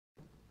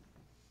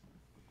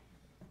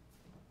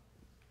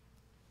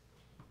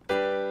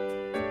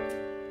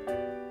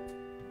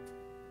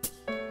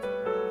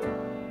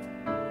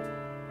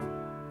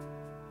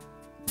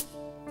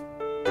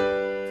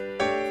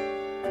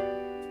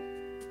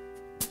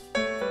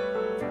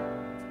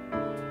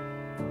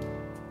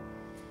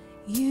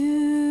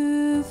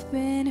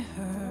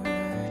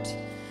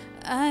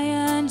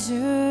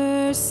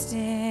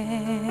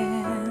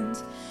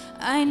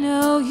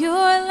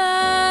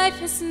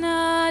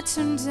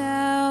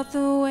out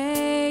the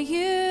way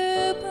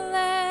you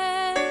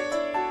planned.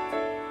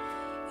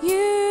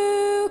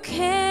 You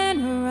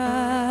can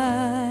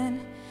run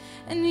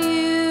and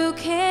you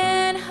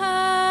can hide,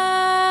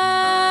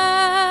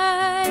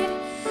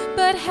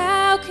 but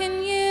how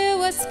can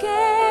you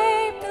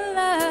escape the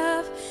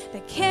love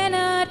that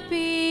cannot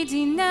be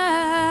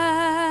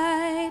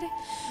denied?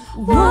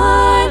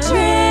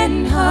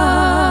 Wandering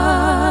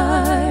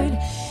heart,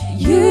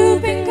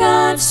 you've been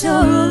gone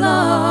so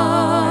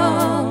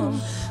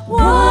long.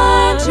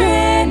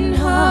 Wandering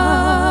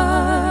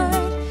heart,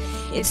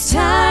 it's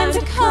time to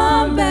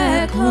come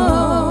back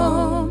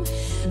home.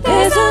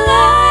 There's a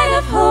light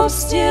of hope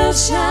still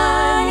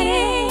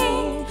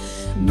shining.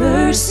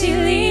 Mercy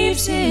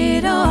leaves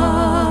it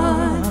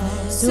on,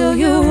 so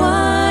your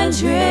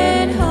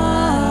wandering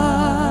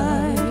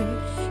heart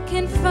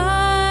can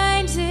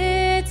find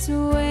its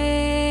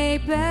way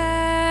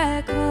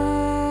back home.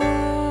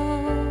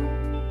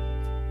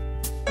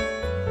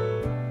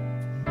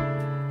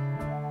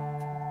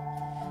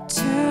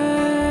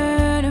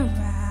 Turn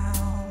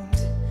around,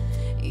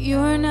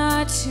 you're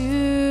not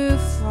too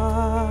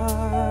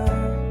far.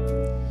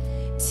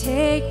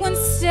 Take one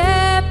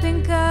step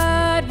and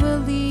God will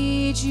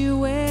lead you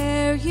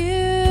where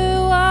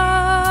you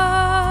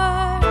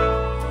are.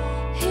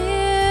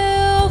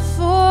 He'll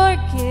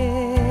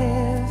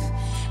forgive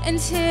and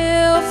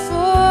He'll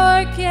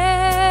forget,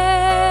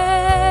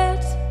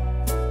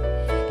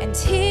 and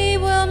He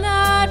will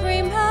not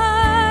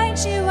remind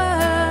you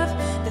of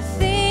the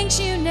things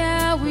you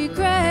now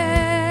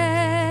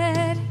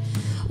regret.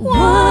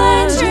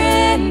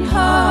 Wandering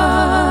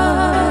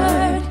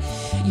heart,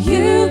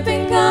 you've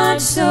been gone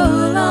so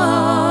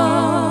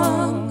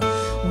long.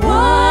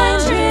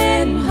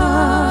 Wandering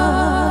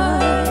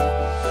heart,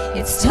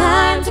 it's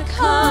time to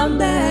come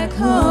back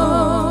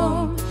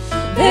home.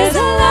 There's a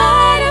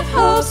light of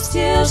hope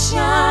still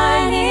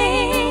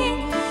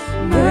shining.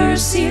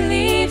 Mercy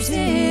leaves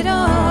it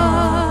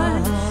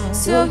on,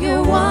 so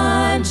your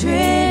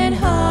wandering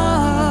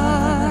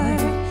heart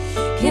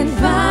can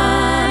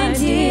find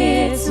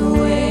its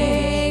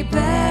way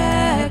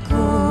back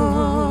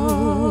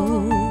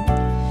home.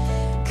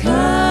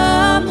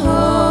 Come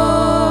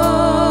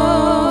home,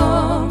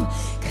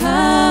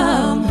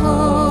 come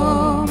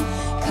home,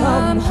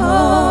 come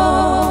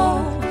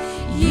home.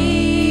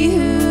 Ye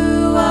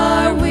who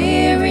are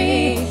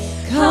weary,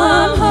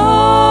 come home.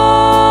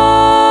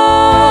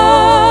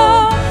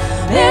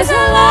 There's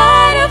a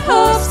light of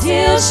hope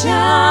still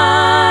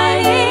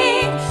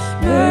shining.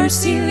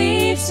 Mercy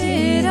leaves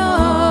it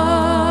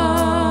on,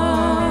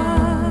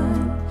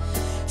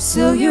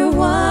 so your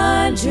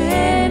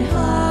wandering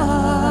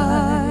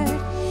heart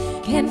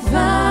can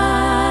find